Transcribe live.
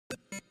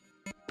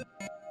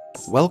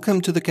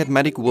Welcome to the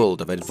Cadmatic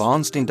world of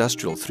advanced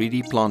industrial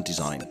 3D plant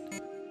design.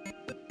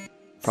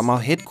 From our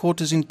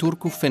headquarters in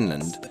Turku,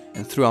 Finland,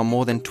 and through our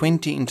more than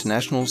 20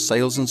 international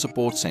sales and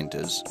support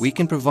centers, we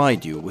can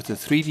provide you with a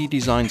 3D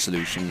design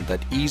solution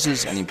that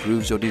eases and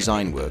improves your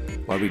design work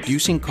while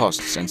reducing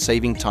costs and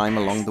saving time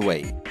along the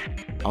way.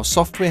 Our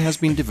software has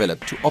been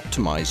developed to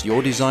optimize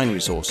your design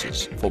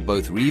resources for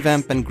both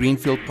revamp and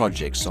greenfield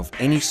projects of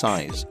any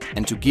size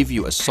and to give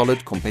you a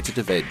solid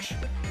competitive edge.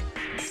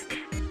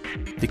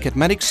 The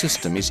Cadmatic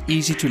system is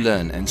easy to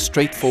learn and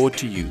straightforward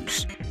to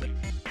use.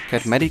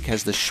 Cadmatic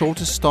has the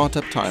shortest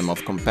startup time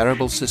of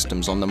comparable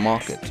systems on the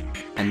market,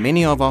 and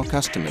many of our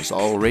customers are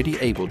already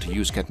able to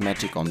use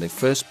Cadmatic on their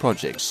first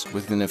projects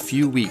within a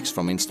few weeks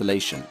from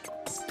installation.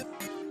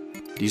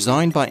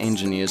 Designed by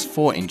engineers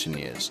for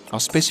engineers, our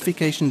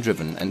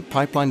specification-driven and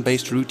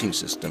pipeline-based routing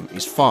system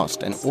is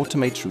fast and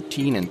automates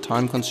routine and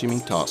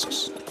time-consuming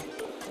tasks.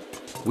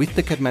 With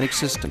the Cadmatic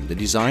system, the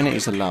designer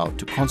is allowed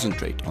to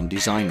concentrate on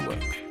design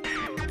work.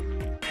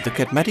 The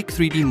Cadmatic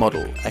 3D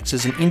model acts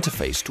as an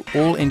interface to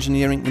all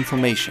engineering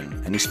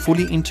information and is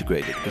fully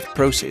integrated with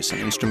process and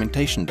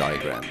instrumentation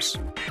diagrams.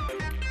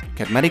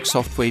 Cadmatic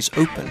software is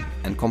open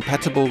and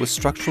compatible with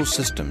structural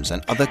systems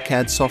and other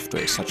CAD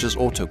software such as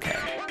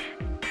AutoCAD.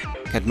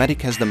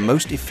 Cadmatic has the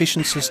most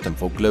efficient system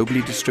for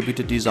globally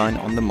distributed design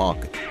on the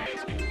market.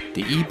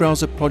 The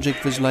eBrowser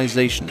project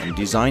visualization and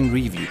design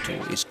review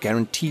tool is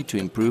guaranteed to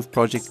improve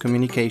project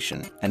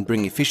communication and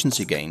bring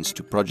efficiency gains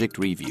to project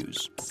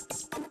reviews.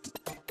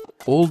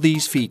 All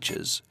these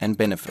features and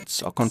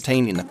benefits are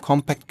contained in a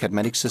compact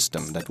Cadmatic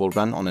system that will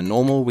run on a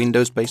normal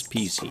Windows-based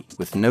PC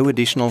with no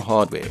additional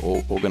hardware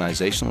or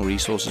organizational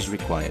resources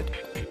required.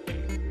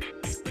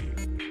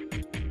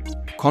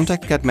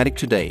 Contact Cadmatic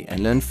today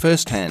and learn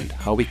firsthand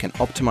how we can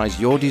optimize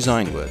your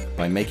design work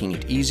by making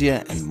it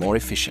easier and more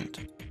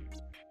efficient.